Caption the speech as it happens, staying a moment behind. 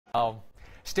Oh,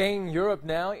 staying in Europe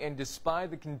now, and despite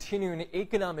the continuing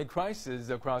economic crisis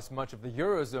across much of the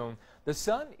eurozone, the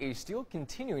sun is still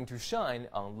continuing to shine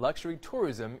on luxury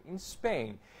tourism in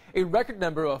Spain. A record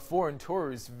number of foreign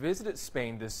tourists visited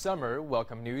Spain this summer.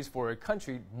 Welcome news for a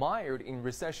country mired in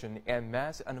recession and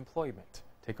mass unemployment.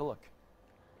 Take a look.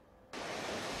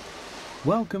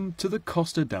 Welcome to the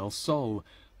Costa del Sol,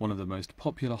 one of the most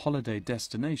popular holiday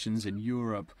destinations in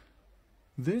Europe.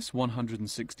 This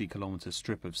 160-kilometre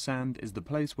strip of sand is the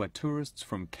place where tourists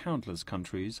from countless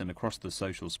countries and across the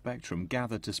social spectrum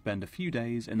gather to spend a few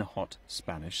days in the hot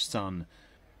Spanish sun.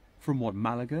 From what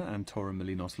Malaga and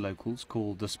Torremolinos locals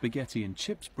call the Spaghetti and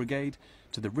Chips Brigade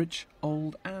to the rich,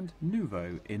 old and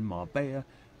nouveau in Marbella,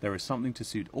 there is something to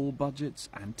suit all budgets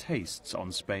and tastes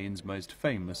on Spain's most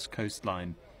famous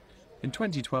coastline. In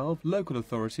 2012, local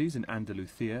authorities in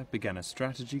Andalusia began a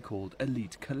strategy called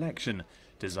Elite Collection,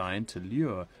 designed to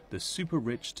lure the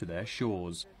super-rich to their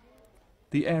shores.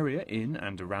 The area in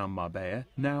and around Marbella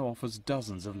now offers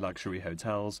dozens of luxury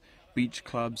hotels, beach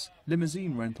clubs,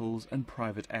 limousine rentals and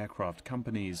private aircraft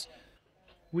companies.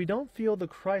 We don't feel the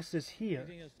crisis here.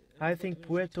 I think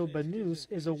Puerto Banús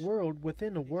is a world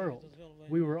within a world.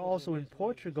 We were also in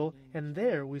Portugal, and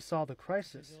there we saw the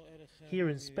crisis. Here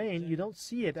in Spain, you don't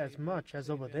see it as much as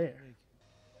over there.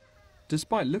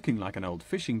 Despite looking like an old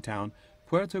fishing town,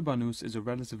 Puerto Banús is a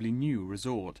relatively new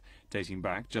resort, dating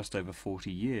back just over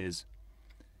 40 years.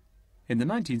 In the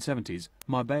 1970s,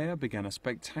 Marbella began a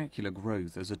spectacular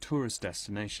growth as a tourist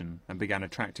destination and began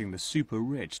attracting the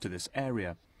super-rich to this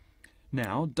area.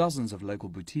 Now, dozens of local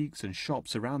boutiques and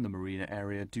shops around the marina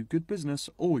area do good business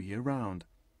all year round.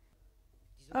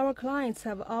 Our clients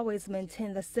have always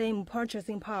maintained the same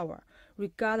purchasing power,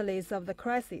 regardless of the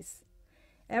crisis.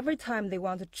 Every time they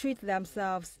want to treat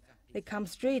themselves, they come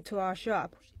straight to our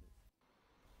shop.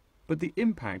 But the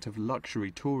impact of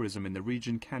luxury tourism in the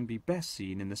region can be best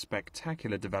seen in the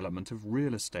spectacular development of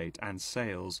real estate and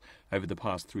sales over the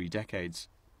past 3 decades.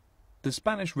 The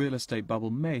Spanish real estate bubble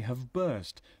may have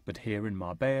burst, but here in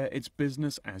Marbella it's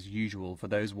business as usual for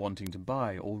those wanting to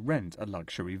buy or rent a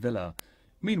luxury villa.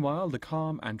 Meanwhile, the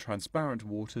calm and transparent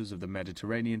waters of the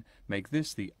Mediterranean make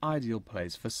this the ideal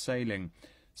place for sailing.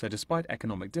 So despite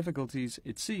economic difficulties,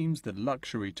 it seems that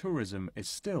luxury tourism is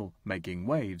still making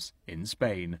waves in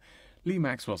Spain. Lee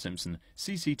Maxwell Simpson,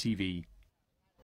 CCTV,